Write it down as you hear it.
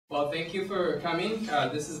Well, thank you for coming.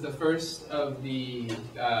 This is the first of the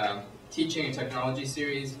teaching and technology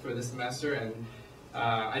series for the semester, and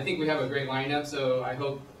I think we have a great lineup, so I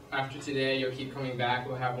hope after today you'll keep coming back.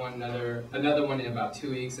 We'll have another one in about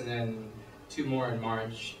 2 weeks, and then 2 more in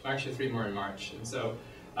March, actually 3 more in March. And so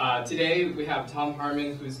today we have Tom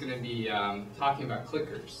Harmon, who's going to be talking about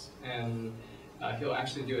clickers, and he'll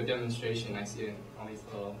actually do a demonstration. I see all these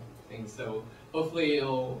little things. So hopefully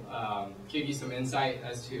it'll give you some insight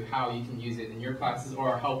as to how you can use it in your classes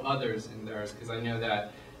or help others in theirs, because I know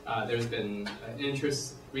that there's been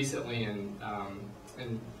interest recently, and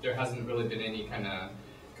there hasn't really been any kind of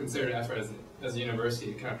concerted effort as a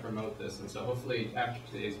university to kind of promote this. And so hopefully after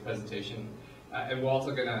today's presentation, and we're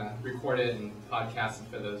also going to record it and podcast it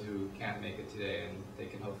for those who can't make it today, and they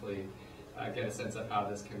can hopefully get a sense of how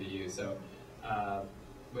this can be used. So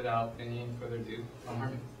without any further ado, Tom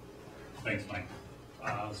Harmon. Thanks, Mike.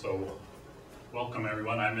 So welcome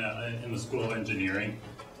everyone. I'm in the School of Engineering,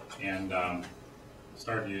 and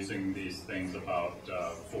started using these things about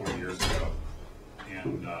 4 years ago.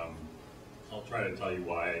 And I'll try to tell you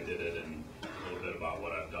why I did it and a little bit about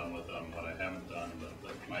what I've done with them, what I haven't done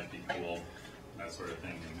that might be cool, that sort of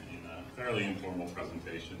thing in a fairly informal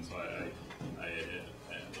presentation. So I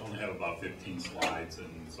only have about 15 slides,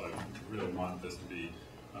 and so I really want this to be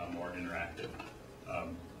more interactive.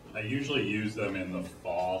 I usually use them in the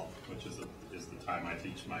fall, which is the time I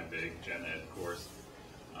teach my big Gen Ed course.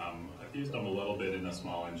 I've used them a little bit in a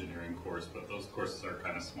small engineering course, but those courses are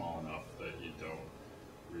kind of small enough that you don't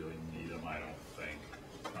really need them, I don't think.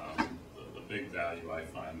 The big value I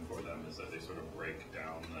find for them is that they sort of break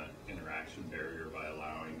down the interaction barrier by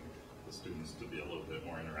allowing the students to be a little bit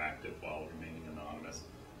more interactive while remaining anonymous,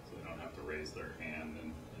 so they don't have to raise their hand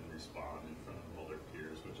and respond in front of all their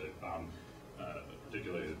peers, which I found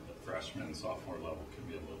particularly at the freshman and sophomore level can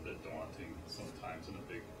be a little bit daunting sometimes in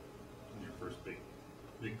your first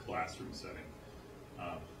big classroom setting.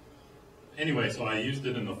 Anyway, so I used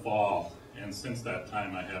it in the fall, and since that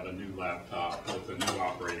time I have a new laptop with a new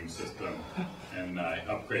operating system, and I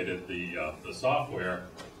upgraded the software,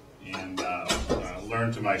 and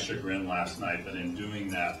learned to my chagrin last night that in doing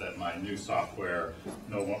that my new software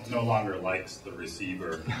no longer likes the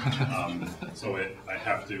receiver. So I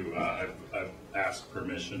have to, I've asked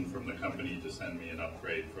permission from the company to send me an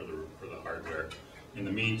upgrade for the hardware. In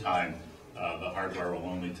the meantime, the hardware will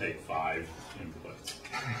only take 5 inputs.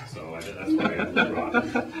 So that's why I brought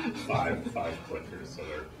 5 clickers. So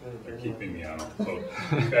they're keeping me on. So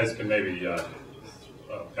you guys can maybe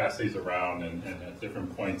pass these around, and at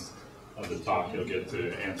different points of the talk you'll get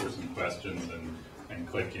to answer some questions and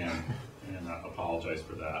click in, and I apologize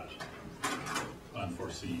for that.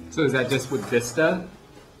 Unforeseen. So is that just with Vista?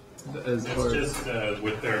 It's just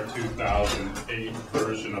with their 2008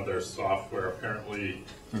 version of their software, apparently.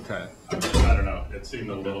 Okay. I don't know, it seemed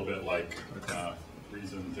a little bit like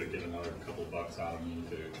reason to get another couple bucks out of me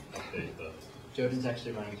to update the... Joden's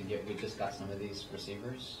actually running to we just got some of these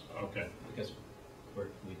receivers. Okay. Because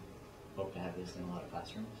we hope to have this in a lot of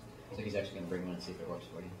classrooms. So he's actually going to bring one and see if it works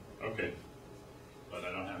for you. Okay. But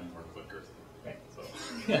I don't have any more clickers. Right. So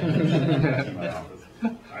in my office.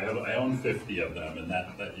 I own 50 of them, and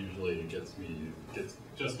that usually gets me in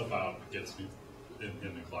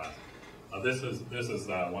the class. This is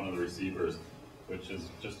one of the receivers, which is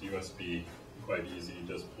just USB, quite easy. You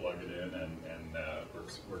just plug it in and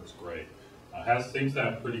works great. Seems to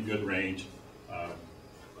have pretty good range.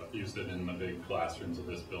 I've used it in the big classrooms of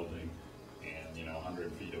this building, and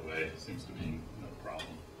 100 feet away seems to be no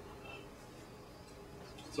problem.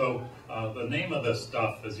 So the name of this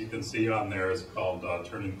stuff, as you can see on there, is called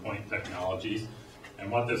Turning Point Technologies. And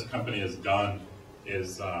what this company has done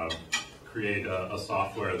is create a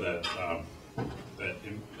software that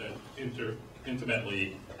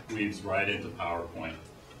intimately weaves right into PowerPoint.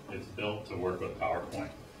 It's built to work with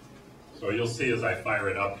PowerPoint. So you'll see as I fire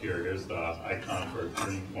it up here, here's the icon for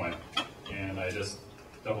Turning Point, and I just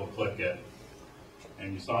double click it.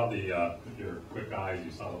 And you saw with your quick eyes,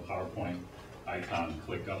 you saw the PowerPoint icon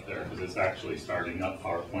click up there, because it's actually starting up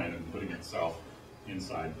PowerPoint and putting itself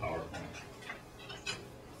inside PowerPoint.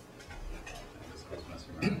 I just was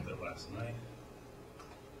messing around with it last night.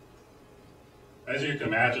 As you can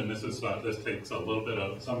imagine, this takes a little bit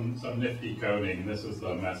of some nifty coding. This is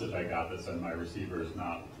the message I got that said my receiver is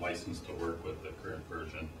not licensed to work with the current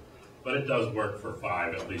version, but it does work for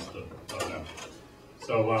 5 at least of them.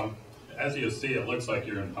 So as you see, it looks like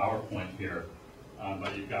you're in PowerPoint here.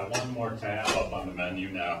 But you've got one more tab up on the menu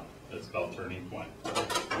now that's called Turning Point.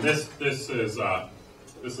 And this is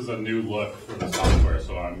a new look for the software,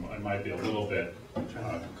 so I might be a little bit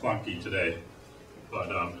clunky today.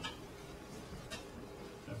 But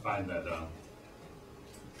if find that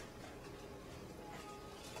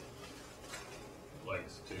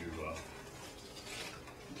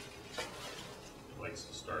likes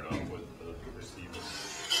to start off with the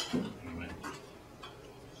receiver. Anyway.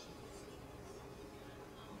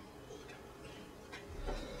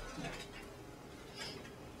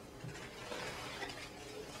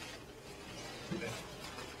 Okay.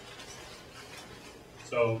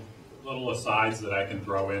 So, little asides that I can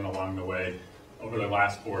throw in along the way. Over the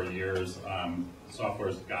last 4 years,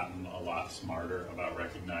 software's gotten a lot smarter about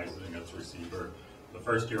recognizing its receiver. The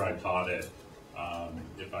first year I taught it,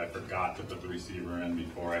 if I forgot to put the receiver in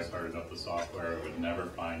before I started up the software, I would never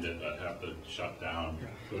find it. I'd have to shut down,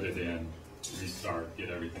 put it in, restart, get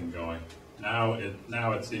everything going. Now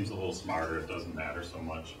it seems a little smarter. It doesn't matter so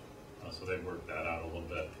much. So they've worked that out a little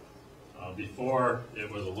bit. Before, it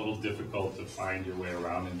was a little difficult to find your way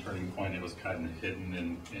around in Turning Point. It was kind of hidden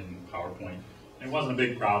in PowerPoint. It wasn't a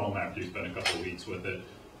big problem after you spent a couple of weeks with it.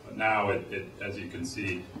 But now, as you can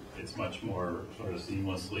see, it's much more sort of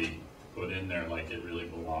seamlessly put in there, like it really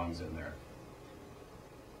belongs in there.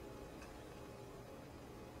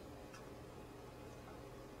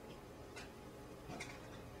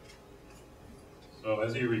 So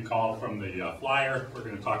as you recall from the flyer, we're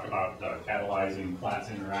going to talk about catalyzing class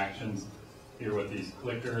interactions here with these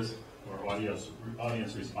clickers, or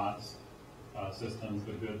audience response systems,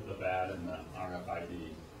 the good, the bad, and the RFID.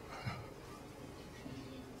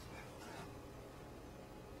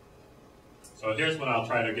 So here's what I'll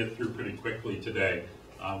try to get through pretty quickly today.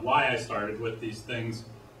 Why I started with these things,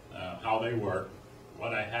 how they work,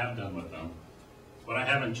 what I have done with them, what I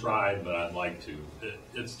haven't tried but I'd like to.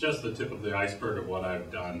 It's just the tip of the iceberg of what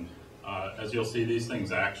I've done. As you'll see, these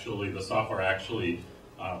things actually, the software actually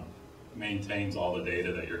maintains all the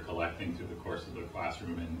data that you're collecting through the course of the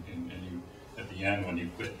classroom, and you, at the end when you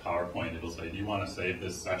quit PowerPoint, it'll say, do you want to save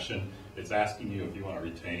this session? It's asking you if you want to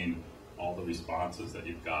retain all the responses that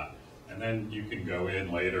you've got. And then you can go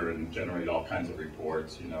in later and generate all kinds of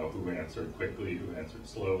reports, you know, who answered quickly, who answered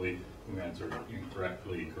slowly, who answered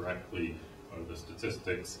incorrectly, correctly, or the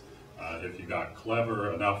statistics. If you got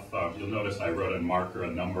clever enough, you'll notice I wrote a marker,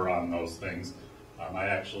 a number on those things. I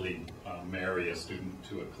actually marry a student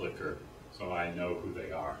to a clicker, so I know who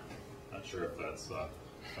they are. Not sure if that's,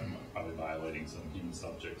 I'm probably violating some Human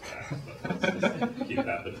Subjects Act, but let's just keep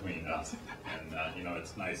that between us. And you know,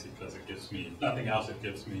 it's nice because it gives me, if nothing else, it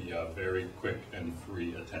gives me very quick and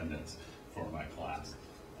free attendance for my class.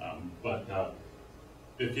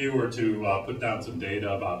 If you were to put down some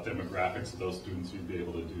data about demographics of those students, you'd be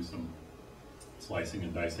able to do some slicing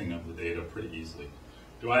and dicing of the data pretty easily.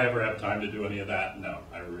 Do I ever have time to do any of that? No,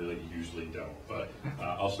 I really usually don't. But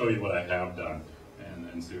I'll show you what I have done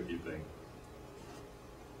and see what you think.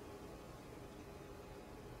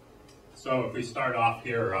 So if we start off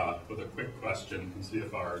here with a quick question and see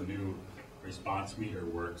if our new response meter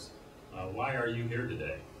works. Why are you here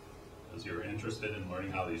today? Because you're interested in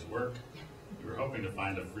learning how these work. You were hoping to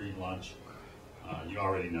find a free lunch. You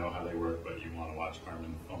already know how they work, but you want to watch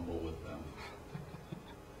Harmon fumble with them.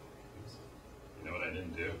 You know what I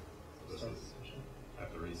didn't do? So I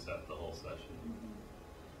have to reset the whole session.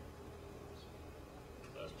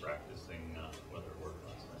 I was practicing whether it worked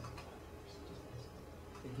last night.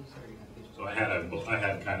 So I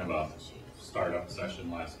had kind of a startup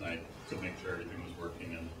session last night to make sure everything was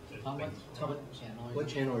working. And what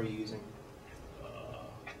channel are you using?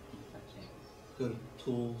 Go to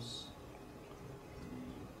Tools,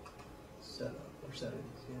 Setup, or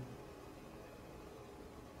Settings, yeah.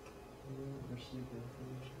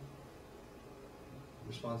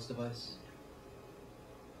 Response device.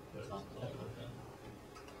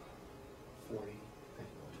 40.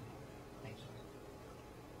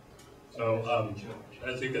 So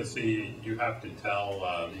as you can see, you have to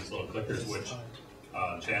tell these little clickers which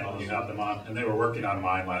channel you have them on. And they were working on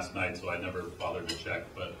mine last night, so I never bothered to check.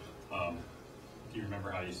 But do you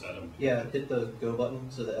remember how you set them? Yeah, hit the go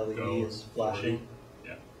button so the LED is flashing.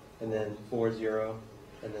 Yeah. And then 40,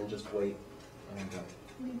 and then just wait. And then go.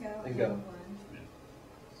 And go. Yeah.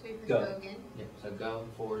 So you Go. go again? Yep, so go,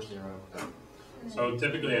 40, go. So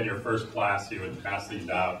typically in your first class, you would pass these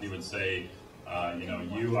out. You would say, you know,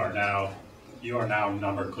 you are now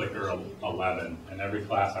number clicker 11. And every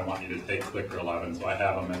class I want you to take clicker 11. So I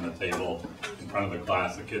have them in the table in front of the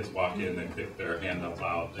class. The kids walk in, they pick their hand up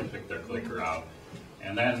out, they pick their clicker out.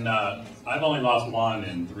 And then I've only lost one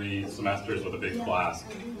in 3 semesters with a big class.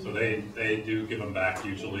 So they do give them back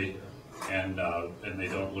usually, and they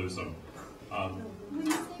don't lose them. When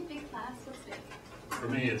you say big class, what's big? For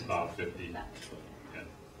me, it's about 50. Yeah,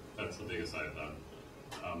 that's the biggest I've done.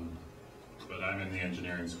 But I'm in the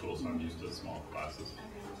engineering school, so I'm used to small classes.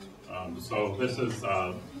 So this is,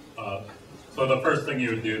 so the first thing you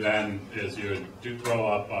would do then is you would you'd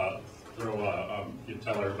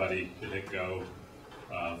tell everybody to hit go,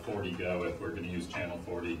 40 go if we're going to use channel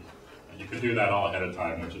 40. And you could do that all ahead of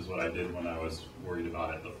time, which is what I did when I was worried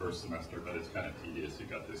about it the first semester, but it's kind of tedious. You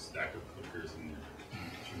got this stack of clickers and you're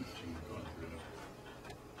going through them.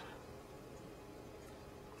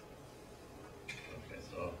 Okay,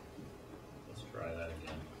 so let's try that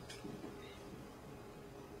again.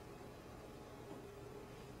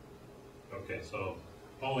 Okay, so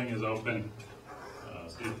polling is open.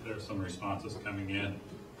 See if there's some responses coming in.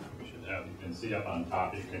 We should have, you can see up on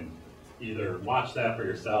top, you can either watch that for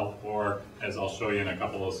yourself, or as I'll show you in a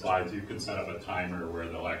couple of slides, you can set up a timer where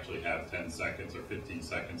they'll actually have 10 seconds or 15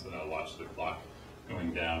 seconds and they'll watch the clock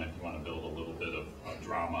going down if you want to build a little bit of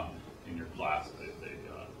drama in your class.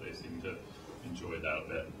 They seem to enjoy that a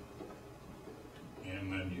bit.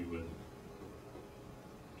 And then you would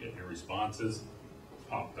get your responses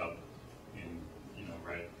popped up in,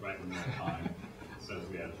 right in real time. It says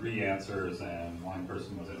we had 3 answers and 1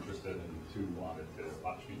 person was interested and 2 wanted to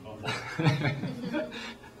watch me fumble.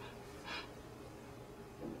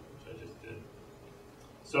 Which I just did.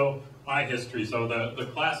 So my history, so the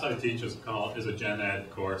class I teach is a gen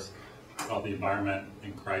ed course called the Environment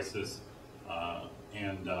in Crisis.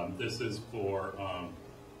 This is for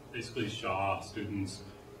basically Shaw students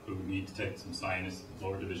who need to take some science,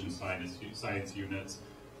 lower division science units,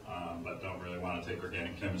 but don't really want to take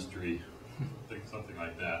organic chemistry, something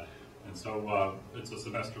like that. And so it's a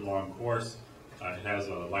semester-long course. It has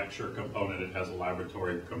a lecture component, it has a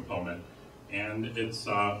laboratory component, and it's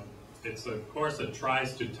a course that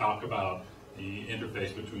tries to talk about the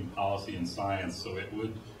interface between policy and science. So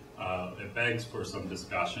it begs for some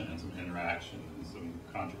discussion and some interaction and some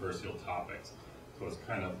controversial topics. So it's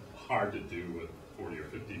kind of hard to do with 40 or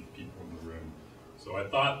 50 people in the room. So I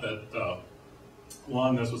thought that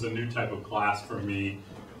one, this was a new type of class for me.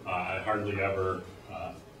 I hardly ever,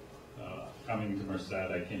 coming to Merced,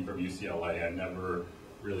 I came from UCLA. I never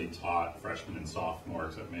really taught freshmen and sophomore,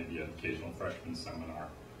 except maybe an occasional freshman seminar.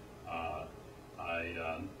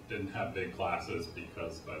 I didn't have big classes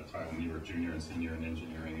because by the time when you were junior and senior in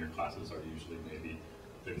engineering, your classes are usually maybe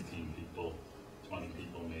 15 people, 20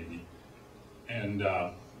 people maybe. And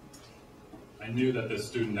I knew that this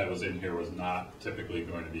student that was in here was not typically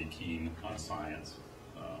going to be keen on science.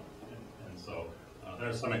 And so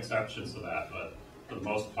there's some exceptions to that, but for the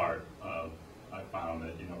most part, I found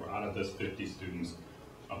that, out of this 50 students,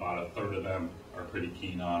 about a third of them are pretty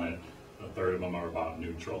keen on it, a third of them are about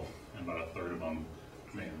neutral, and about a third of them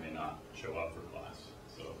may or may not show up for class,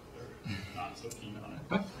 so they're not so keen on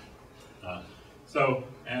it.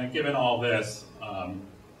 And given all this,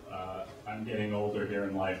 I'm getting older here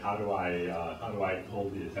in life. How do I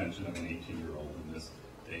hold the attention of an 18-year-old in this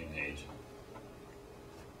day and age?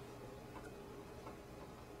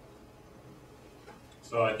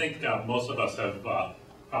 So I think most of us have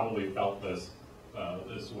probably felt this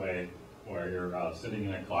way, where you're sitting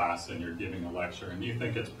in a class and you're giving a lecture and you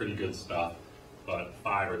think it's pretty good stuff, but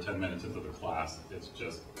 5 or 10 minutes into the class, it's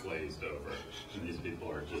just glazed over. And these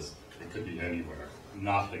people are just, it could be anywhere.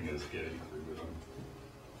 Nothing is getting through to them.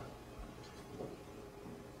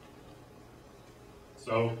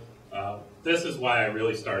 So this is why I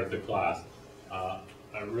really started the class. I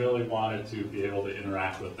really wanted to be able to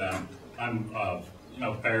interact with them. I'm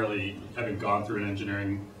fairly, having gone through an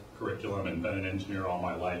engineering curriculum and been an engineer all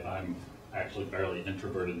my life, I'm actually fairly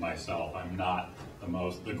introverted myself. I'm not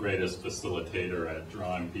the greatest facilitator at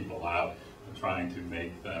drawing people out and trying to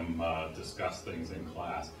make them discuss things in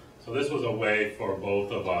class. So this was a way for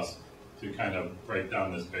both of us to kind of break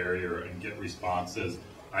down this barrier and get responses.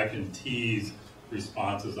 I can tease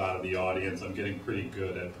responses out of the audience. I'm getting pretty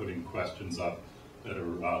good at putting questions up that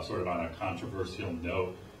are sort of on a controversial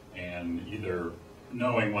note, and either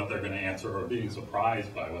knowing what they're going to answer or being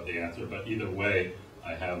surprised by what they answer, but either way,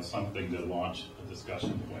 I have something to launch a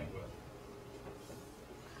discussion point with.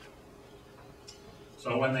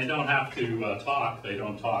 So when they don't have to talk, they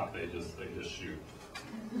don't talk, they just shoot.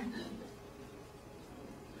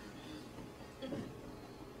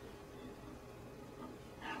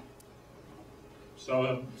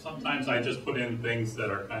 So sometimes I just put in things that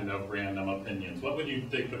are kind of random opinions. What would you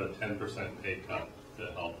think of a 10% pay cut to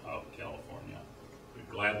help out California? We'd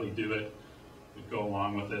gladly do it. We'd go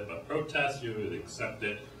along with it, but protest, you would accept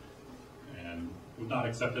it, and would not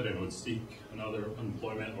accept it and would seek another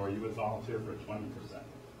employment, or you would volunteer for 20%.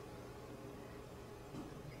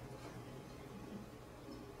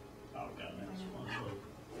 Oh, we got an extra one, so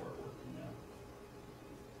 4 working now.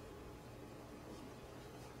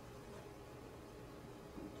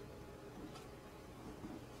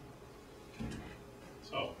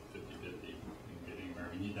 So 50-50, you can get anywhere.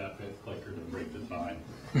 We need that fifth clicker to break the time.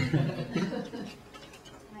 I have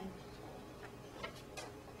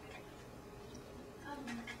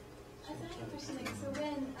a question. Like, so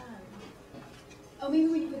when, maybe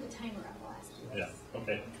when you put the timer up, I'll ask you this. Yeah,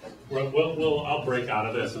 okay. I'll break out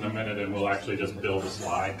of this in a minute and we'll actually just build a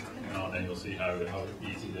slide, and then you'll see how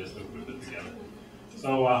easy it is to put it together.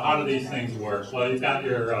 So how do these things work? Well, you've got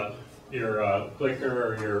your clicker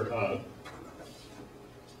or your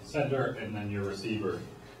sender and then your receiver.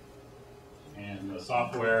 And the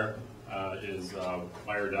software is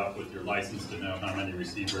wired up with your license to know how many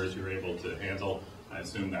receivers you're able to handle. I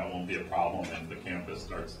assume that won't be a problem if the campus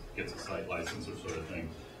gets a site license or sort of thing.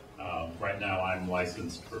 Right now I'm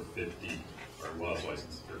licensed for 50, or was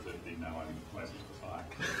licensed for 50, now I'm licensed for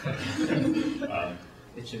 5.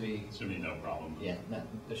 It should be no problem. Yeah, no,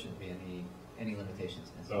 there shouldn't be any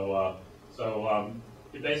limitations. So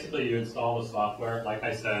basically you install the software. Like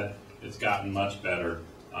I said, it's gotten much better.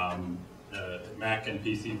 Mac and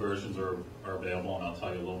PC versions are available, and I'll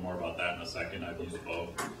tell you a little more about that in a second. I've used both.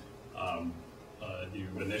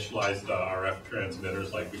 You've initialized RF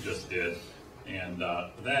transmitters like we just did, and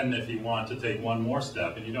then if you want to take one more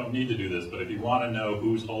step, and you don't need to do this, but if you want to know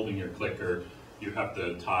who's holding your clicker, you have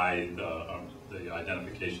to tie the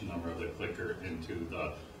identification number of the clicker into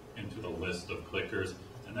the list of clickers,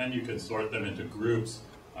 and then you can sort them into groups.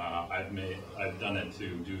 I've done it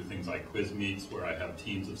to do things like quiz meets where I have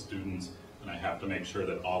teams of students, and I have to make sure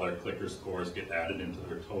that all their clicker scores get added into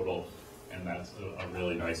their total, and that's a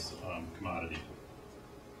really nice commodity.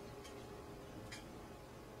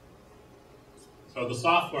 So the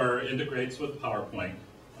software integrates with PowerPoint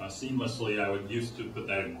seamlessly. I would used to put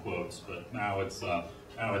that in quotes, but now it's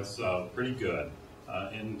pretty good.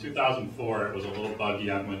 In 2004, it was a little buggy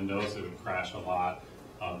on Windows. It would crash a lot.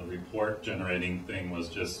 The report generating thing was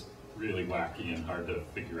just really wacky and hard to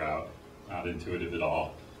figure out, not intuitive at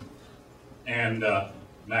all. And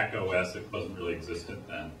Mac OS, it wasn't really existent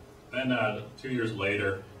then. Then 2 years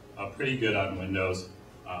later, pretty good on Windows,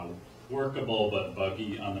 workable but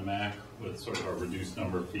buggy on the Mac with sort of a reduced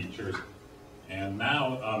number of features. And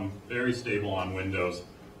now very stable on Windows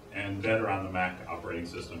and better on the Mac operating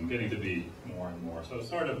system, getting to be more and more. So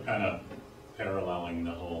sort of kind of paralleling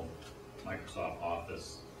the whole Microsoft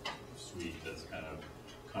Office suite that's kind of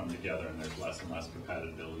come together, and there's less and less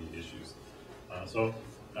compatibility issues.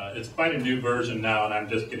 It's quite a new version now, and I'm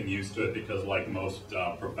just getting used to it because, like most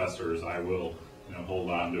professors, I will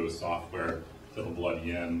hold on to a software to the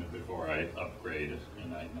bloody end before I upgrade,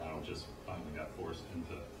 and I now just finally got forced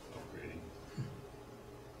into upgrading.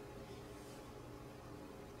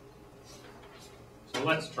 So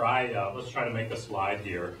let's try to make a slide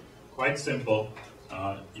here. Quite simple.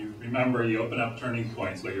 You remember, you open up Turning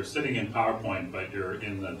Point, so you're sitting in PowerPoint, but you're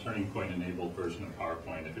in the Turning Point enabled version of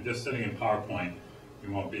PowerPoint. If you're just sitting in PowerPoint, you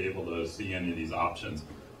won't be able to see any of these options.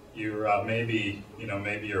 You're maybe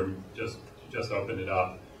you're just opened it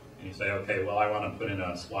up and you say, okay, well, I want to put in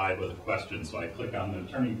a slide with a question, so I click on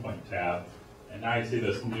the Turning Point tab, and now you see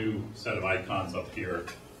this new set of icons up here.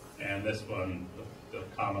 And this one, the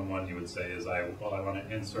common one you would say is, I want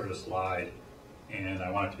to insert a slide, and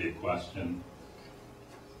I want it to be a question.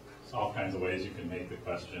 There's all kinds of ways you can make the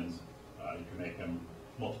questions. You can make them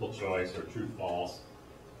multiple choice or true false.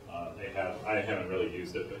 I haven't really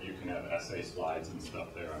used it, but you can have essay slides and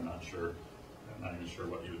stuff there. I'm not even sure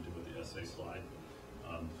what you would do with the essay slide.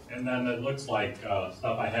 And then it looks like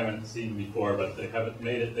stuff I haven't seen before, but they've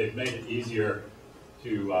made it easier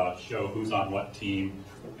to show who's on what team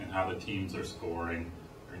and how the teams are scoring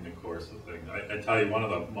during the course of things. I tell you, one of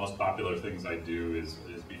the most popular things I do is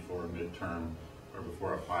before a midterm or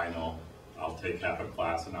before a final, I'll take half a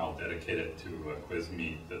class and I'll dedicate it to a quiz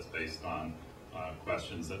meet that's based on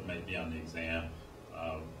questions that may be on the exam.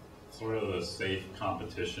 Sort of the safe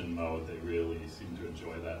competition mode. They really seem to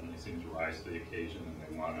enjoy that, and they seem to rise to the occasion, and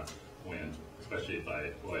they want to win. Especially if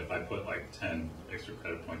I put like 10 extra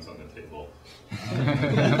credit points on the table, I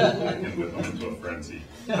can whip them into a frenzy.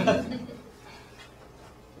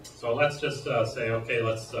 So let's just say, okay,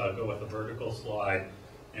 let's go with a vertical slide,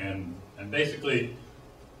 and basically,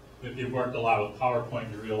 if you've worked a lot with PowerPoint,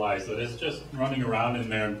 you realize that it's just running around in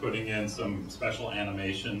there and putting in some special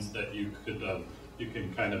animations that you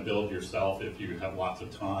can kind of build yourself if you have lots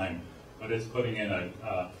of time. But it's putting in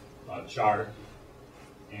a chart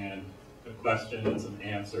and a question and some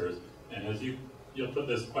answers. And as you'll put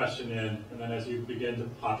this question in, and then as you begin to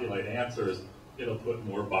populate answers, it'll put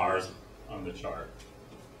more bars on the chart.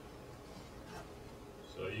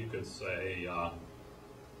 So you could say,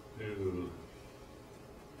 who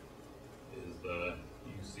is the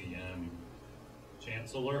UCM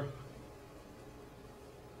chancellor?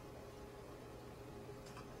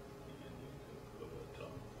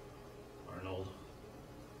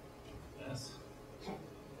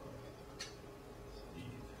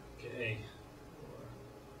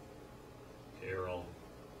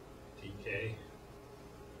 K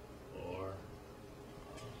or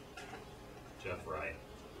Jeff Wright.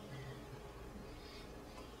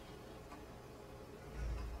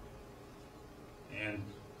 And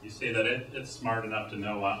you see that it's smart enough to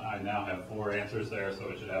know I now have 4 answers there, so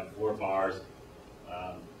it should have 4 bars.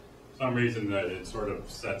 Some reason that it sort of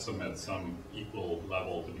sets them at some equal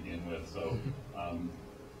level to begin with. So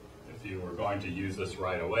if you were going to use this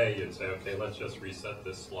right away, you'd say, okay, let's just reset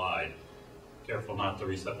this slide. Careful not to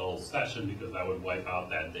reset the whole session because that would wipe out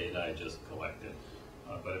that data I just collected.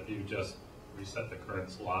 But if you just reset the current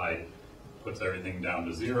slide, puts everything down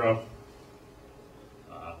to 0,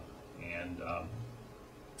 and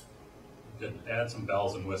you can add some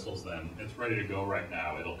bells and whistles then. It's ready to go right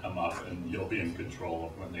now. It'll come up and you'll be in control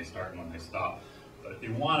of when they start and when they stop. But if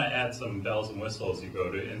you want to add some bells and whistles, you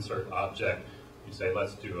go to Insert Object. You say,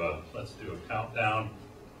 let's do a countdown,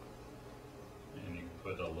 and you can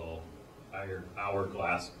put a little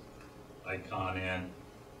hourglass icon in.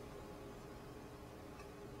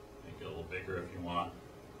 Make it a little bigger if you want.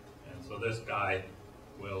 And so this guy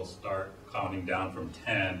will start counting down from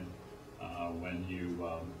 10 when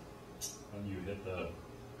you hit the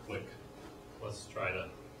click. Let's try to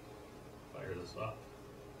fire this up.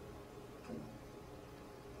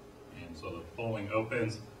 And so the polling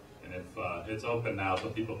opens, and if it's open now so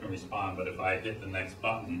people can respond, but if I hit the next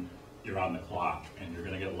button, you're on the clock, and you're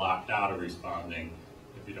going to get locked out of responding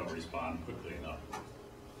if you don't respond quickly enough.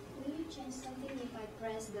 Will you change something if I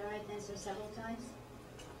press the right answer several times?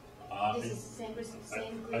 This is the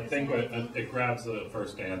same I think it grabs the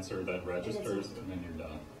first answer that registers, and then you're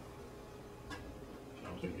done. I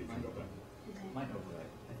don't think you can go back. Okay. Might override.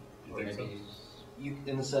 You Or think so? maybe You,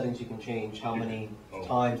 in the settings, you can change how many Oh.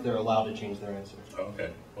 times they're allowed to change their answer. Oh,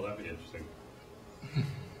 okay, well that'd be interesting.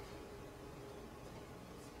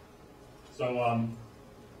 So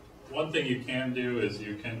one thing you can do is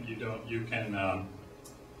you can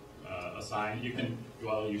assign.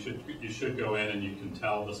 You should go in and you can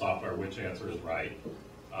tell the software which answer is right.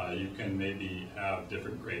 You can maybe have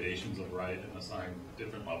different gradations of right and assign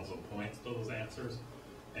different levels of points to those answers.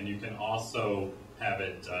 And you can also have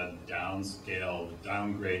it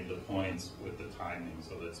downgrade the points with the timing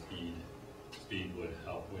so that speed would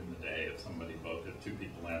help win the day if if 2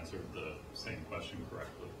 people answered the same question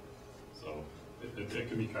correctly. So it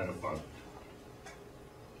can be kind of fun.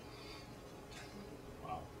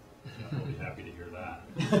 Wow, yeah, we'll be happy to hear that.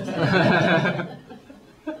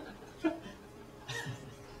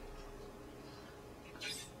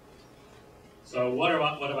 So what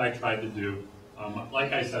have I tried to do?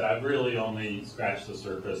 Like I said, I've really only scratched the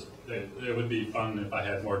surface. It would be fun if I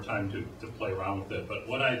had more time to play around with it, but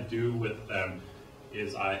what I do with them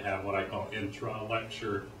is I have what I call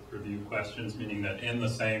intra-lecture review questions, meaning that in the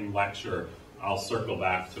same lecture, I'll circle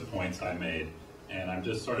back to points I made. And I'm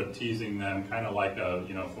just sort of teasing them, kind of like a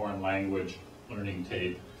foreign language learning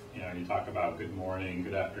tape. You talk about good morning,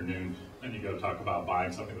 good afternoon, then you go talk about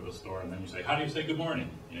buying something at the store, and then you say, how do you say good morning?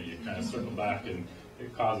 You kind of circle back, and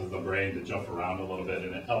it causes the brain to jump around a little bit,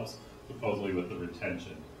 and it helps supposedly with the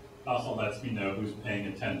retention. It also lets me know who's paying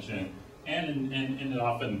attention, and it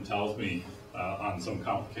often tells me on some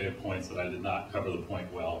complicated points that I did not cover the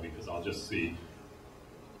point well, because I'll just see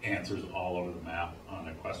answers all over the map on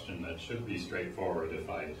a question that should be straightforward if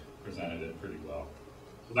I presented it pretty well.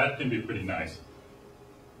 So that can be pretty nice.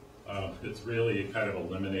 It's really kind of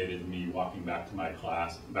eliminated me walking back to my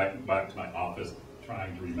class, back to my office,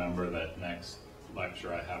 trying to remember that next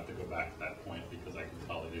lecture I have to go back to that point because I can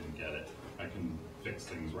tell I didn't get it. I can fix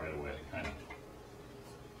things right away, kind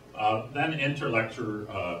of. Then inter-lecture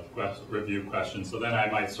review questions. So then I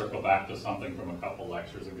might circle back to something from a couple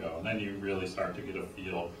lectures ago, and then you really start to get a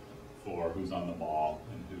feel for who's on the ball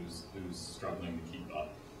and who's struggling to keep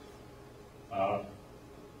up.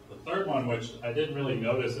 The third one, which I didn't really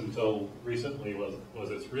notice until recently, was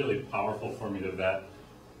it's really powerful for me to vet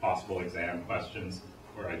possible exam questions,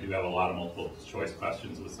 where I do have a lot of multiple choice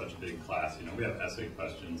questions with such a big class. We have essay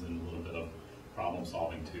questions and a little bit of problem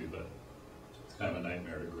solving too, but it's kind of a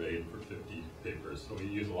nightmare to grade for 50 papers, so we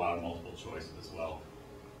use a lot of multiple choice as well.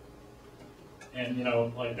 And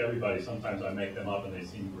like everybody, sometimes I make them up and they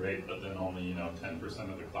seem great, but then only 10%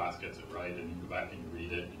 of the class gets it right, and you go back and you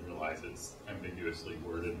read it and you realize it's ambiguously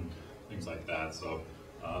worded and things like that. So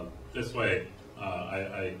this way,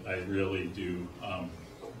 I really do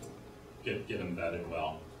get them vetted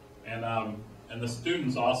well. And the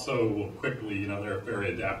students also will quickly, they're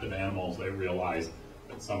very adaptive animals. They realize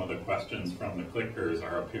that some of the questions from the clickers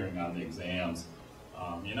are appearing on the exams,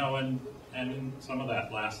 and some of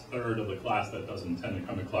that last third of the class that doesn't tend to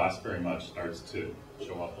come to class very much starts to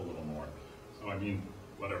show up a little more. So I mean,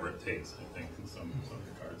 whatever it takes, I think, in some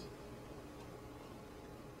regards.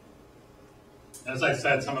 As I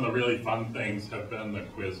said, some of the really fun things have been the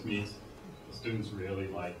quiz meets. The students really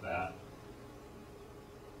like that.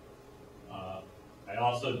 I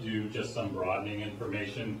also do just some broadening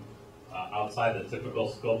information outside the typical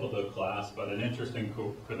scope of the class, but an interesting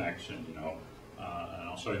connection, you know, and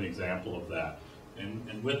I'll show you an example of that.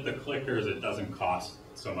 And with the clickers, it doesn't cost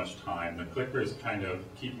so much time. The clickers kind of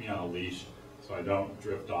keep me on a leash so I don't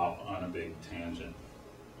drift off on a big tangent.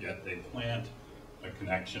 Yet they plant a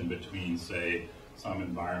connection between, say, some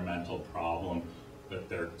environmental problem that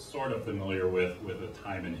they're sort of familiar with a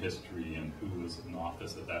time in history and who was in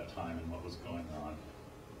office at that time and what was going on.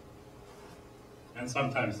 And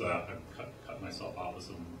sometimes I've cut myself off with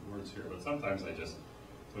some words here, but sometimes I just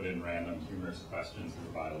put in random humorous questions to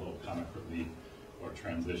provide a little comic relief or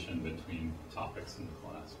transition between topics in the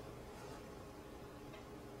class.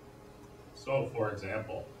 So, for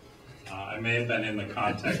example, I may have been in the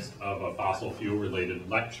context of a fossil fuel related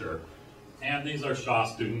lecture, and these are Shaw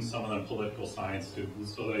students, some of them political science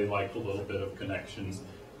students, so they like a little bit of connections.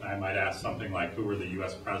 I might ask something like, who were the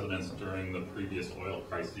US presidents during the previous oil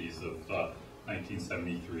crises of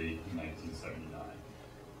 1973 and 1979?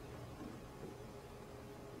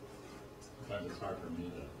 Sometimes it's hard for me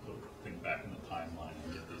to think back in the timeline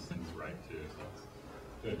and get these things right too, so it's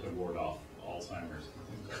good to ward off Alzheimer's and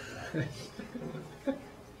things like that.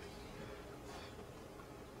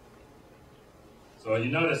 So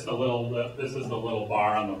you notice the little, this is the little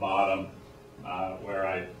bar on the bottom where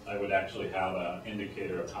I would actually have an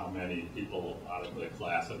indicator of how many people out of the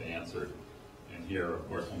class have answered. And here, of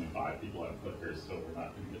course, only 5 people have clickers, so we're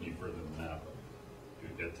not going to get any further than that, but you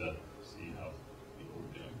get to see how people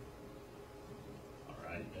are doing. All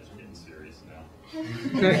right, you guys are getting serious now.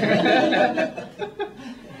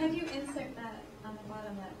 How do you insert that on the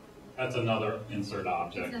bottom left? That's another insert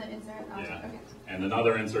object. It's another insert object, Yeah. okay. And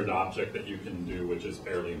another insert object that you can do, which is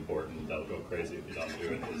fairly important, that'll go crazy if you don't do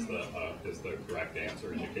it, is the correct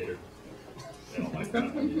answer indicator. They don't like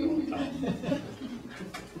that when you don't tell them.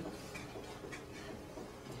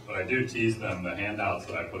 But I do tease them. The handouts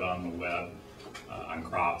that I put on the web on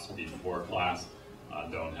crops before class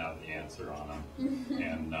don't have the answer on them.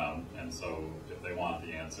 And so if they want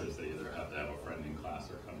the answers, they either have to have a friend in class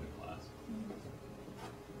or come to class.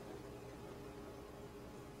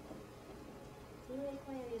 Do you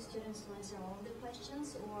require your students to answer all the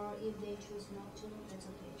questions, or if they choose not to, that's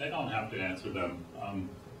okay? They don't have to answer them.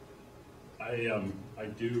 I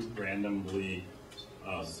do randomly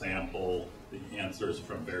sample the answers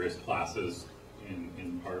from various classes.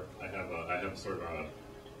 In part, I have sort of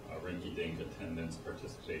a rinky-dink attendance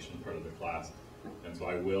participation part of the class, and so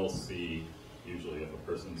I will see usually if a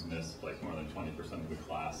person's missed like more than 20% of the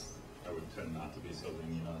class. I would tend not to be so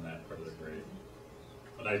lenient on that part of the grade,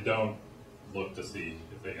 but I don't look to see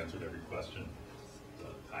if they answered every question. It's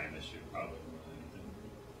a time issue probably more than anything.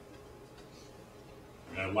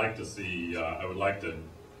 I mean, I'd like to see, I would like to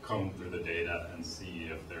comb through the data and see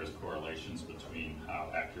if there's correlations between how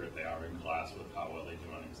accurate they are in class with how well they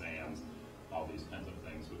do on exams. All these kinds of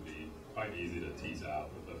things would be quite easy to tease out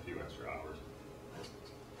with a few extra hours.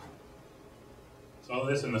 So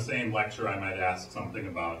this, in the same lecture, I might ask something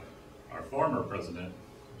about our former president.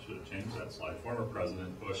 I should have changed that slide. Former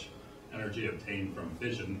President Bush. Energy obtained from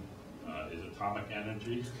fission is atomic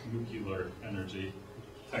energy, nuclear energy,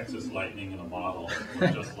 Texas lightning in a model, or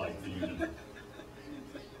just like fusion.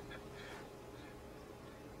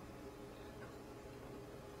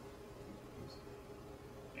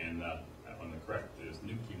 And that one, the correct is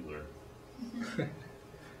nuclear.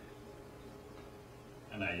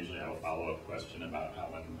 And I usually have a follow-up question about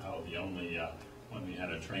how the only, when we had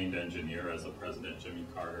a trained engineer as a president, Jimmy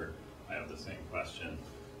Carter, I have the same question.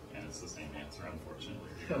 And it's the same answer, unfortunately,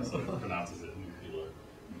 because he pronounces it nuclear.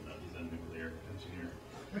 He's a nuclear engineer.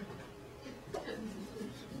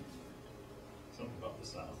 Something about the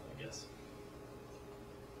South, I guess.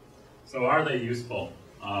 So are they useful?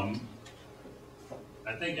 I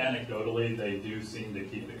think anecdotally they do seem to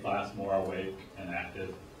keep the class more awake and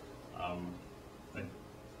active. The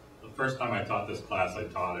first time I taught this class, I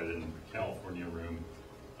taught it in the California room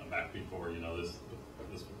back before, you know, this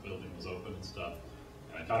building was open and stuff.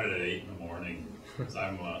 I taught it at 8 in the morning because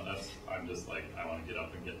I'm just like, I want to get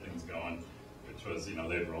up and get things going, which was, you know,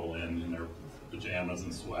 they'd roll in their pajamas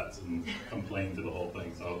and sweats and complain to the whole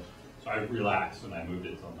thing. So I relaxed when I moved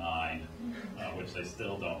it till 9, which they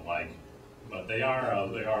still don't like. But they are,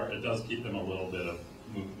 it does keep them a little bit of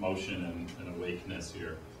motion and awakeness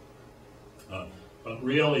here. But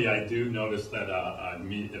really, I do notice that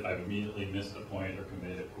if I've immediately missed a point or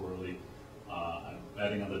conveyed it poorly, I'm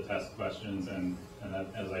adding other test questions, and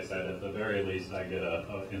as I said, at the very least, I get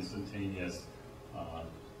a instantaneous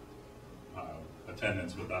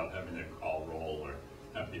attendance without having to call roll or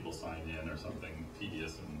have people sign in or something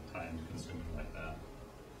tedious and time consuming like that.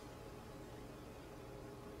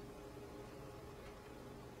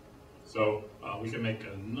 So we can make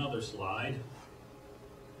another slide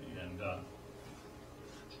and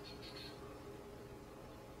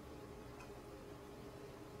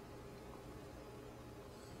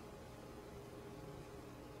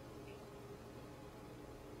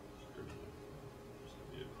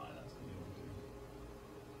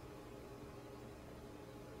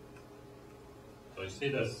so you see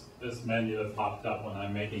this menu that popped up when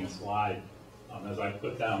I'm making a slide. As I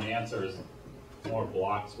put down answers, more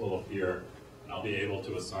blocks will appear, and I'll be able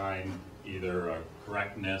to assign either a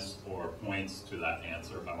correctness or points to that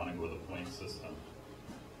answer if I want to go with a point system.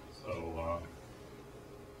 So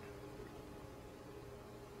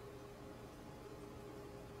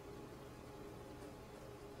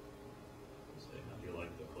let's see, how do you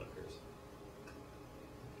like the clickers?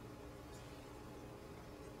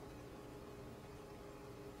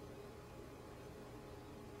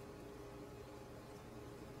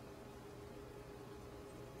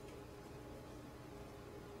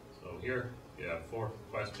 So here you have 4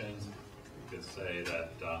 questions. You could say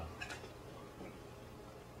that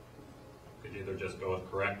could either just go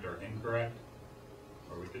with correct or incorrect,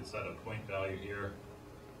 or we could set a point value here,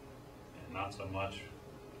 and not so much.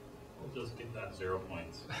 We'll just give that 0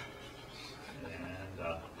 points. And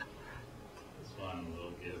this one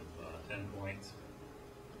we'll give 10 points.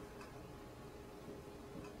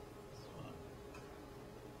 This one,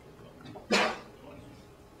 give them 20.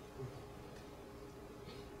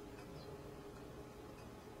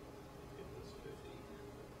 Give this 50.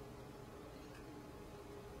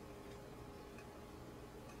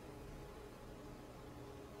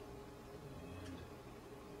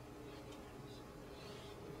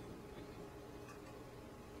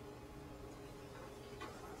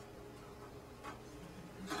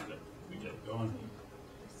 And we get going.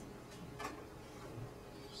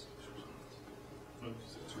 Oops,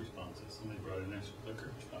 6 responses. Somebody brought an extra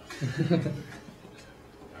clicker.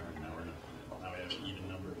 Alright, now we have an even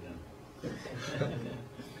number again.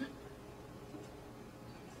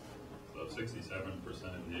 So 67%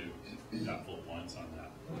 of you got full points on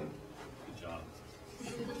that. Good job.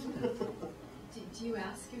 Do you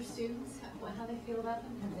ask your students how they feel about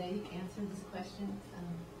them? Have they answered this question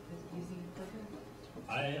using a clicker?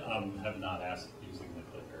 I have not asked using the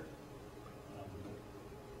clicker.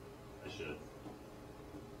 I should.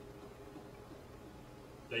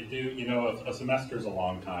 They do, you know, a semester is a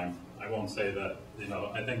long time. I won't say that, you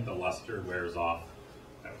know, I think the luster wears off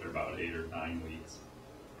after about 8 or 9 weeks.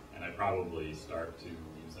 And I probably start to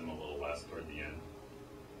use them a little less toward the end.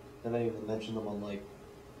 And I even mentioned them on like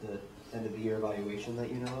the end of the year evaluation that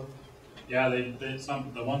you know of. Yeah,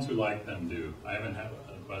 the ones who like them do. I haven't had,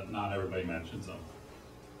 but not everybody mentions them.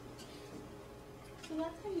 So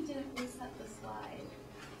last time you didn't reset the slide,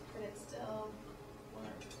 but it still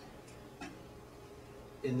worked.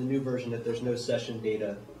 In the new version, if there's no session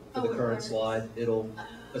data for the it current works. slide, it'll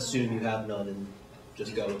assume you have none and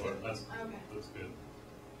just go with it. That's Okay. good.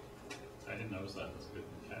 I didn't notice that. That's a good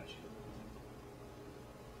catch.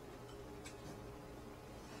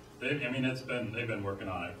 I mean, they've been working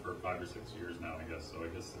on it for 5 or 6 years now, I guess. So I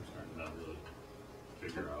guess they're starting to really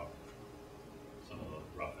figure out some of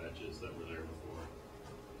the rough edges that were there before.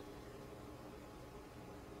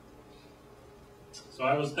 So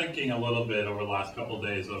I was thinking a little bit over the last couple of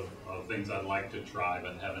days of things I'd like to try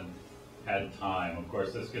but haven't had time. Of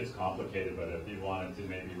course, this gets complicated, but if you wanted to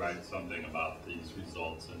maybe write something about these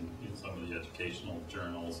results in some of the educational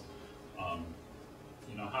journals,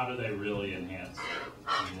 you know, how do they really enhance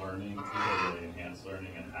learning? Do they really enhance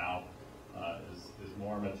learning, and how is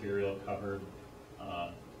more material covered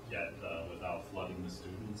yet without flooding the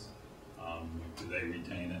students? Do they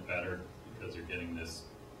retain it better because you're getting this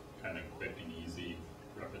kind of quick and easy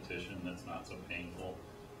repetition that's not so painful?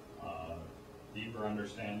 Deeper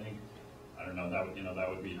understanding, I don't know, that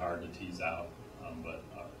would be hard to tease out, but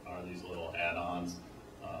are these little add-ons,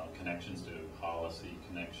 connections to policy,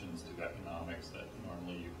 connections to economics that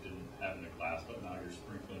normally you didn't have in the class, but now you're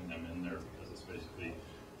sprinkling them in there because it's basically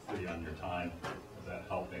free on your time? Is that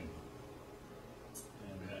helping?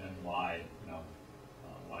 And why, you know,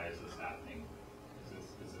 why is this happening?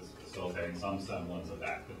 Is this facilitating some semblance of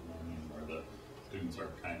active learning where the students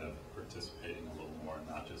are kind of participating a little more and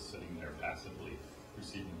not just sitting there passively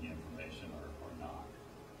receiving the information or not?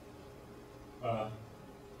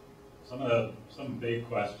 Some big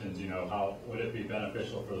questions, you know, how would it be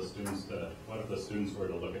beneficial for the students to, what if the students were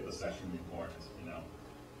to look at the session reports, you know,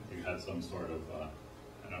 if you had some sort of,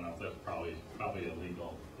 I don't know if that's probably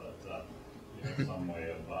illegal, but some way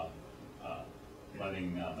of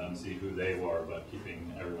letting them see who they were, but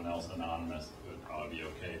keeping everyone else anonymous would probably be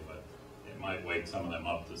okay. But it might wake some of them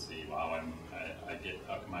up to see, wow,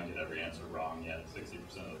 how come I get every answer wrong yet 60%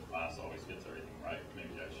 of the class always gets everything right?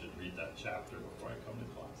 Maybe I should read that chapter before I come to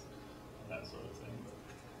class, that sort of thing. But,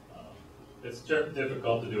 it's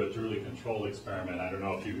difficult to do a truly controlled experiment. I don't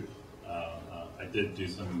know if you, I did do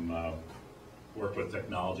some work with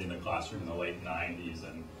technology in the classroom in the late 90s,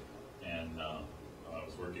 and I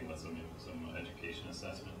was working with some education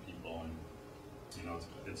assessment people, and you know,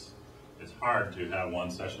 it's hard to have one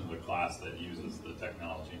session of the class that uses the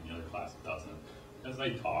technology and the other class doesn't, because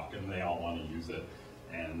they talk and they all want to use it,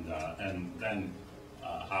 and then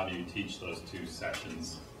how do you teach those two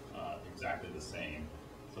sessions exactly the same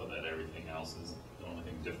so that everything else is, the only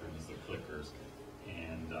thing different is the clickers?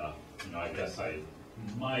 And you know, I guess I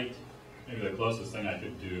might, maybe the closest thing I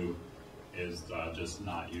could do is just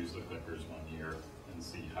not use the clickers one year and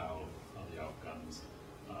see how the outcomes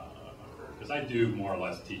occur. Because I do more or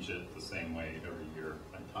less teach it the same way every year.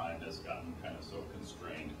 My time has gotten kind of so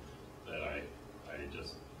constrained that I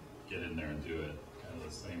just get in there and do it kind of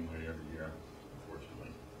the same way every year,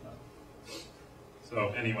 unfortunately. So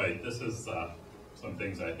anyway, this is some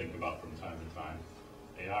things I think about from time to time.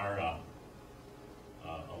 They are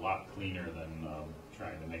a lot cleaner than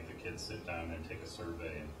trying to make the kids sit down and take a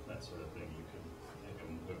survey and that sort of thing. You can make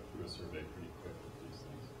them go through a survey pretty quick with these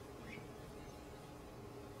things.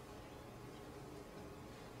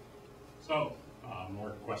 So,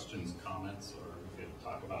 more questions, comments, or we could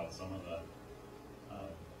talk about some of the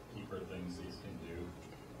deeper things these can do.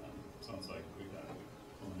 Sounds like we got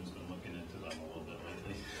someone who's been looking into them a little bit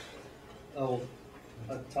lately. Oh,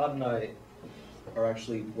 Todd and I are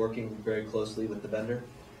actually working very closely with the vendor.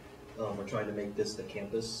 We're trying to make this the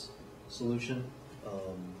campus solution.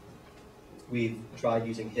 We've tried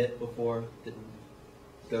using HIT before, didn't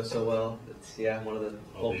go so well. It's, yeah, one of the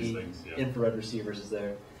bulky infrared receivers is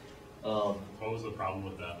there. What was the problem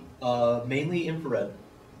with that? Mainly infrared,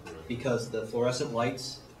 because the fluorescent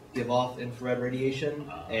lights give off infrared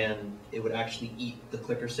radiation, and it would actually eat the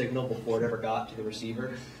clicker signal before it ever got to the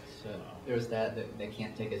receiver. So there was that they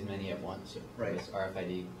can't take as many at once. So right. This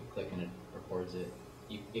RFID, you click and it records it.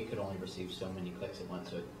 It could only receive so many clicks at once,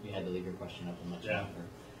 so you had to leave your question up much longer.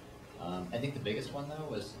 I think the biggest one though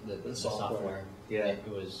was the software. Yeah, it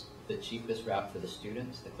was the cheapest route for the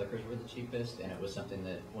students. The clickers were the cheapest, and it was something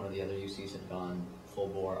that one of the other UCs had gone full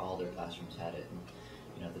bore. All their classrooms had it, and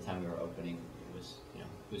you know, at the time we were opening, it was, you know,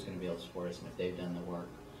 who's going to be able to support us, and if they've done the work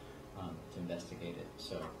to investigate it.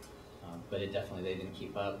 So, but it definitely, they didn't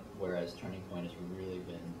keep up. Whereas Turning Point has really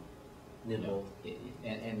been nimble, you know,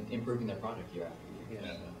 and improving their product year after year.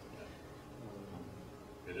 Yeah.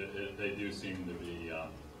 So, they do seem to be.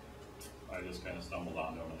 I just kind of stumbled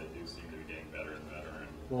onto them, and they do seem to be getting better and better. And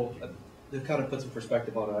well, to kind of put some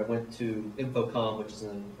perspective on it, I went to InfoComm, which is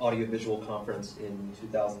an audiovisual conference in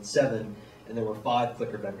 2007, and there were 5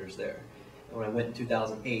 clicker vendors there. And when I went in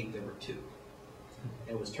 2008, there were 2.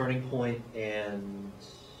 It was Turning Point and...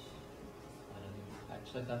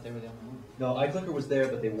 Actually, I thought they were the only one. No, iClicker was there,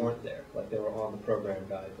 but they weren't there. Like, they were on the program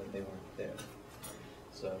guide, but they weren't there.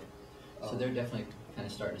 So they're definitely kind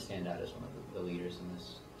of starting to stand out as one of the leaders in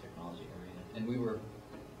this technology area. And we were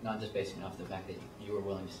not just basing off the fact that you were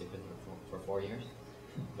willing to stick with it for 4 years,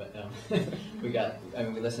 but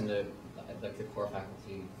we listened to like the core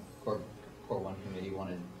faculty, core 1 committee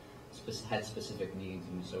had specific needs,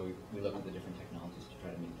 and so we looked at the different technologies to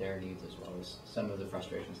try to meet their needs, as well as some of the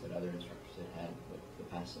frustrations that other instructors had with the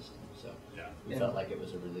past system. So yeah, we felt like it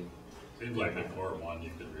was a really... Seems like at core 1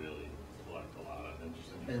 you could really collect a lot of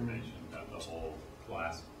interesting information, got the whole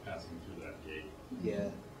class passing through that gate. Yeah,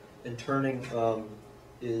 and Turning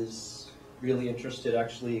is really interested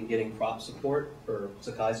actually in getting prop support or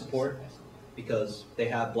Sakai support, because they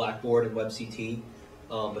have Blackboard and WebCT,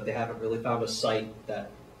 but they haven't really found a site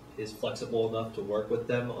that is flexible enough to work with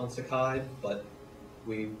them on Sakai. But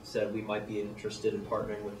we said we might be interested in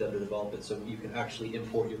partnering with them to develop it, so you can actually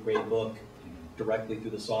import your grade book directly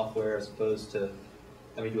through the software as opposed to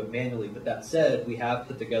having to do it manually. But that said, we have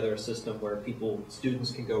put together a system where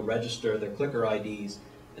students can go register their clicker IDs,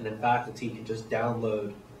 and then faculty can just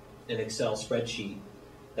download an Excel spreadsheet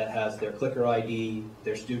that has their clicker ID,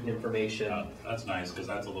 their student information. That's nice, because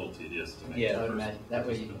that's a little tedious to make. Yeah, that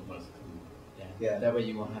way that way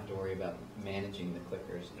you won't have to worry about managing the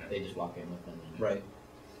clickers. Yeah. They just walk in with them. Right.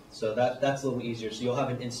 So that's a little easier. So you'll have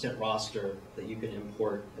an instant roster that you can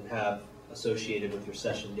import and have associated with your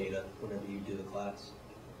session data whenever you do the class.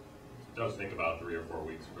 It does take about 3 or 4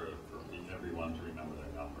 weeks for everyone to remember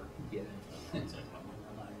their number. Yeah.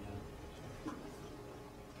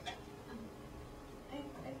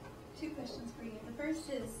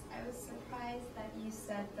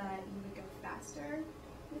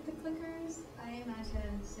 the clickers, I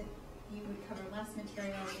imagine that you would cover less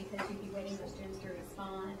material because you'd be waiting for students to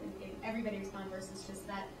respond and getting everybody to respond versus just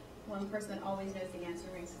that one person that always knows the answer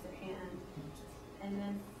raises their hand. And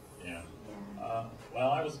then, yeah.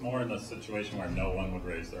 Well, I was more in the situation where no one would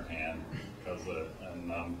raise their hand because,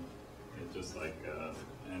 it's just like,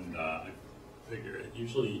 I figure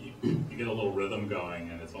usually you get a little rhythm going,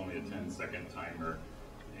 and it's only a 10-second timer,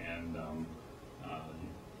 and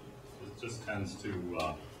it just tends to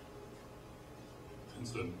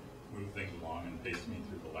move things along and pace me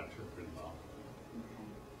through the lecture pretty well.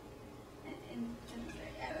 okay.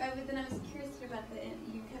 Then I was curious about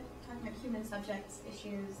you kept talking about human subjects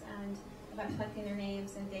issues and about collecting their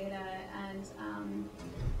names and data, and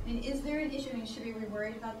I mean, is there an issue? I mean, should we be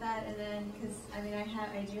worried about that? And then, because I mean, I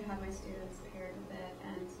do have my students paired with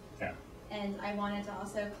it, and I wanted to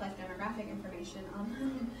also collect demographic information on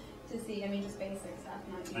them to see. I mean, just basic stuff,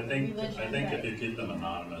 not religion. I think if you keep them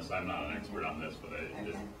anonymous, I'm not an expert on this, but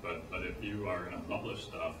but if you are going to publish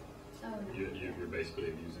stuff, you're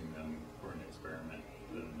basically using them for an experiment,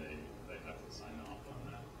 then they have to sign off on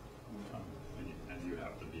that, and you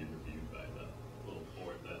have to be reviewed by the little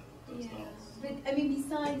board that does that. But I mean,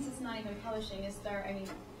 besides just not even publishing, is there? I mean,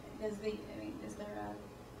 do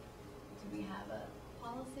we have a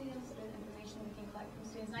policy of sort of information we can collect from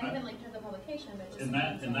students? Not even like to the publication, but just in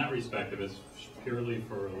that respect, if it's purely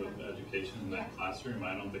for education in that classroom,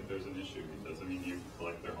 I don't think there's an issue because I mean, you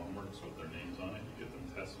collect their homeworks with their names on it, you get them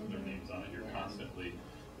tests with their names on it. You're constantly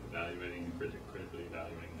evaluating and critically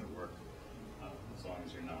evaluating their work, as long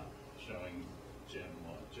as you're not showing Jim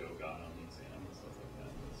what Joe got on the exam and stuff like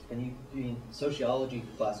that. And sociology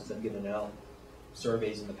classes have given out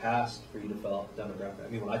surveys in the past for you to fill out demographic. I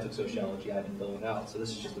mean, when I took sociology, I didn't fill it out, so this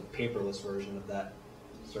is just a paperless version of that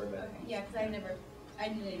survey. Okay. Yeah, because I didn't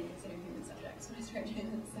even consider human subjects when I started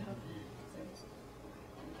doing this, so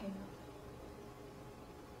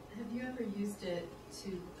Have you ever used it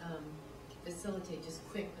to facilitate just a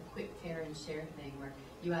quick pair and share thing where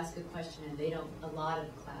you ask a question and a lot of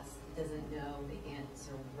the class doesn't know the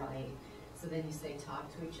answer right? So then you say talk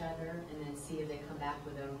to each other and then see if they come back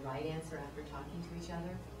with a right answer after talking to each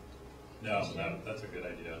other? No, that's a good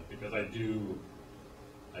idea because I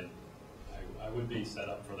would be set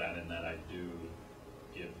up for that in that I do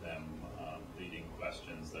give them leading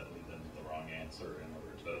questions that lead them to the wrong answer in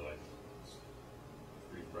order to like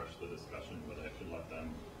refresh the discussion, but I should let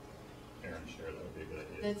them pair and share. That would be a good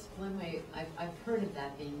idea. That's one way, I've heard of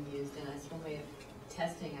that being used, and that's one way of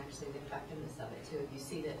testing actually the effectiveness of it too. If you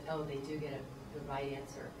see that, they do get the right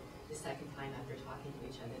answer the second time after talking to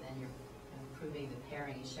each other, then you're improving the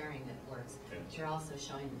pairing and sharing that works. Yeah. But you're also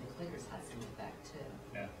showing that the clickers had some effect too.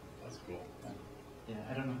 Yeah, that's cool. Yeah,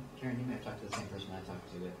 I don't know, Karen, you may have talked to the same person I talked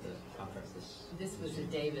to at the conference This was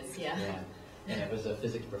at Davis, yeah. Yeah, and it was a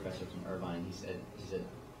physics professor from Irvine. He said,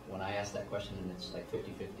 when I asked that question and it's like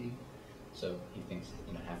 50-50, so he thinks,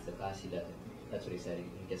 half the class, that's what he said, he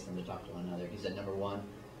gets them to talk to one another. He said, number one,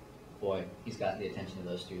 boy, he's got the attention of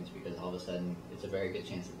those students because all of a sudden, it's a very good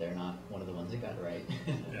chance that they're not one of the ones that got it right.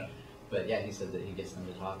 Yeah. But yeah, he said that he gets them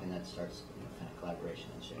to talk and that starts kind of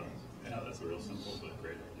collaboration and sharing. Yeah, that's a real simple but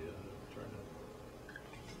great idea to try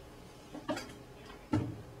to. I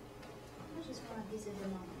just want to visit the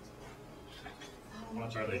moment. How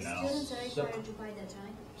much are they now? Students are required to buy that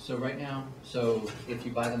time? So right now, if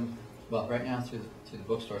you buy them, well, right now through the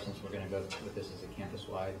bookstore, since we're going to go with this as a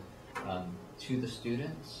campus-wide, to the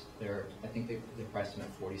students, I think they priced them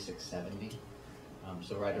at $46.70.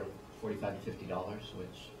 So right at $45 to $50,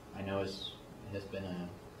 which I know has been a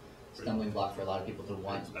stumbling block for a lot of people to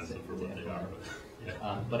want to expensive for what they are, but,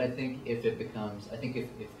 yeah. But I think if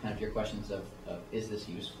kind of your questions of is this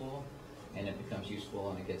useful, and it becomes useful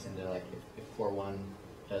and it gets into like if Core 1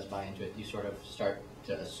 does buy into it, you sort of start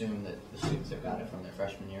to assume that the students have got it from their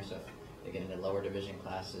freshman year, so if they get into lower division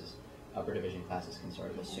classes, upper division classes can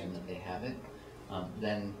sort of assume that they have it.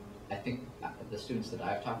 Then I think the students that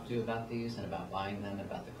I've talked to about these and about buying them,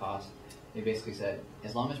 about the cost, they basically said,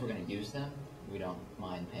 as long as we're going to use them, we don't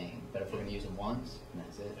mind paying. But if we're going to use them once, and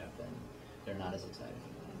that's it, then they're not as excited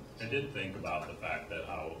about it. I did think about the fact that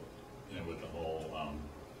how, with the whole,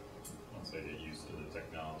 once they get used to the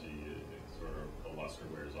technology, it sort of, the luster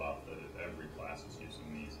wears off, that if every class is using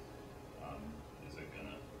these, is it going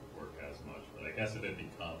to work as much? But I guess if it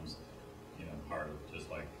becomes, part of just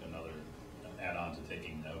like another add-on to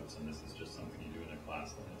taking notes, and this is just something you do in a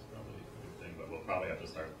class, then it's probably a good thing. But we'll probably have to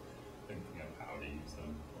start thinking of how to use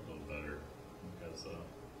them a little better, because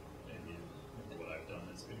maybe what I've done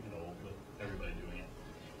is getting old with everybody doing it.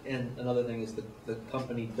 And another thing is the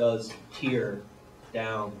company does tier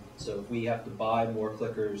down, so if we have to buy more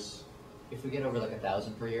clickers if we get over like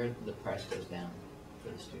 1,000 per year, the price goes down for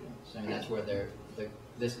the students. I mean, that's where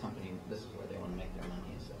this company, this is where they want to make their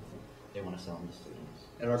money, so they want to sell them to students.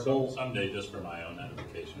 And our goal, Someday, just for my own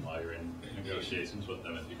edification, while you're in negotiations with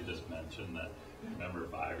them, if you could just mention that, remember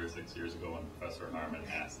 5 or 6 years ago when Professor Harmon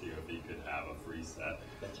asked you if he could have a free set,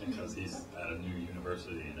 because he's at a new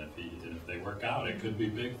university, and if they work out, it could be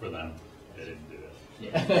big for them. They didn't do it.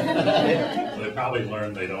 Yeah. So they probably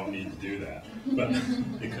learned they don't need to do that, but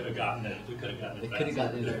they could have gotten it. We could have gotten it. They could have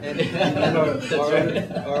gotten it.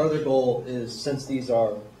 and our other goal is, since these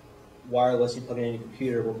are wireless, you plug it in your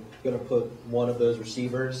computer, we're going to put one of those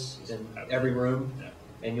receivers in every room,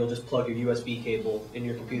 and you'll just plug your USB cable in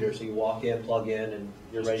your computer. So you walk in, plug in, and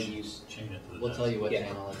you're ready to use. Chain it to the We'll desk. tell you what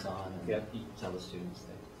channel it's on, and you tell the students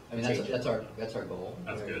that. I mean, that's our goal.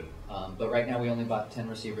 That's good. But right now we only bought 10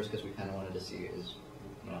 receivers because we kind of wanted to see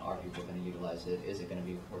are people going to utilize it? Is it going to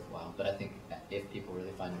be worthwhile? But I think if people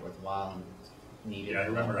really find it worthwhile and need it. Yeah, I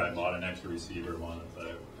remember I bought an extra receiver,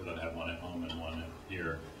 because I had one at home and one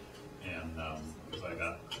here, and because I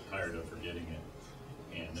got tired of forgetting it,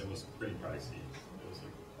 and it was pretty pricey. It was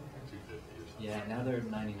like $250 or something. Yeah, now they're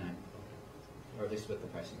 $99, or at least with the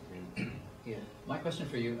pricing agreement. Yeah. My question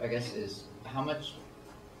for you, I guess, is how much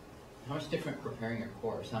different preparing your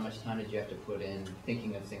course? How much time did you have to put in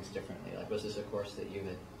thinking of things differently? Like, was this a course that you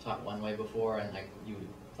had taught one way before, and like you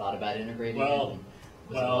thought about integrating it?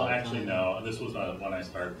 Well, actually, no. This was when I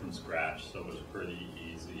started from scratch, so it was pretty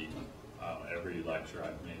easy. Every lecture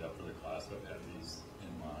I've made up for the class, I've had these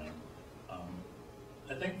in mind.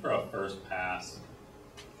 I think for a first pass,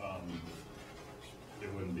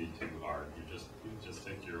 it wouldn't be too hard. You just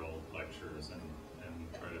take your old lectures and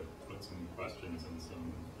try to put some questions and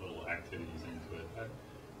some little activities into it.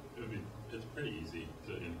 It's pretty easy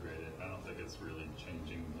to integrate it. I don't think it's really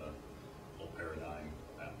changing the whole paradigm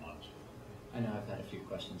that much. I know I've had a few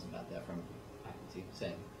questions about that from faculty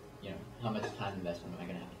saying, how much time investment am I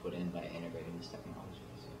going to have to put in by integrating this technology?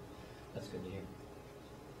 So that's good to hear.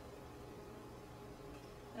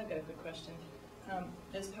 I've got a quick question.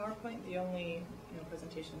 Is PowerPoint the only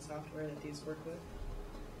presentation software that these work with?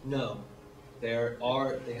 No.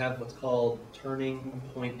 They have what's called Turning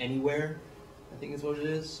Point Anywhere, I think is what it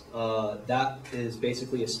is. That is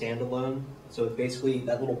basically a standalone. So it's basically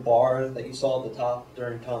that little bar that you saw at the top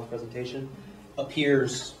during Tom's presentation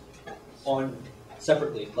appears on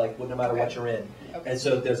separately, like no matter what you're in. Okay. And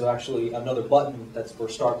so there's actually another button that's for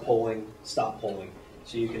start polling, stop polling.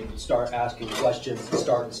 So you can start asking questions,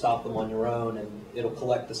 start and stop them on your own, and it'll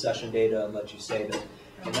collect the session data and let you save it.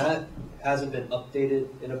 And that hasn't been updated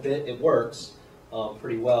in a bit. It works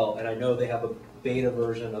pretty well, and I know they have a beta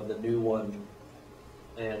version of the new one,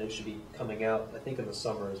 and it should be coming out, I think, in the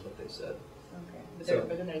summer is what they said. Okay,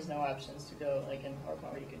 but then there's no options to go like in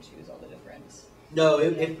PowerPoint where you can choose all the different. No,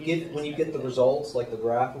 when you get the results, like the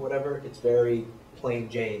graph or whatever, it's very plain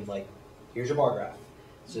Jane. Like, here's your bar graph.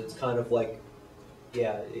 So it's kind of like,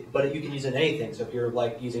 but you can use it in anything. So if you're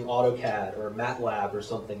like using AutoCAD or MATLAB or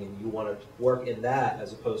something and you want to work in that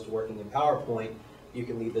as opposed to working in PowerPoint, you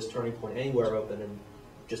can leave this Turning Point Anywhere open and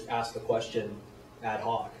just ask the question ad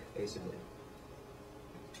hoc, basically.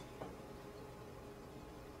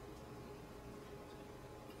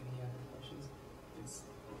 Any other questions? It's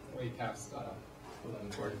way past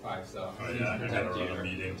 11:45, so Oh, yeah, I gotta run a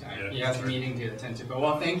meeting. He has a meeting to attend to. But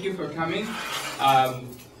well, thank you for coming.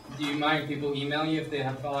 Do you mind if people email you if they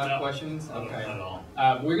have follow-up questions? Okay. Not at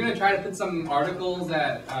all. We're going to try to put some articles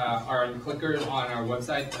that are in clickers on our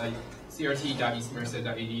website,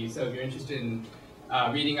 crt.eastmerced.edu. So if you're interested in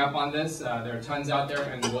reading up on this, there are tons out there,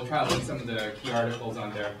 and we'll try to link some of the key articles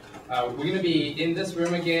on there. We're going to be in this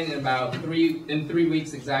room again in about 3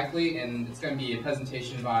 weeks exactly, and it's going to be a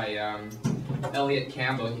presentation by Elliot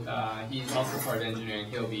Campbell. He's also part of engineering.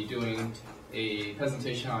 He'll be doing a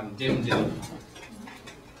presentation on DimDim,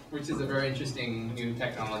 which is a very interesting new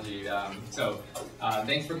technology. So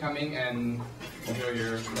thanks for coming, and enjoy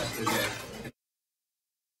your rest of the day.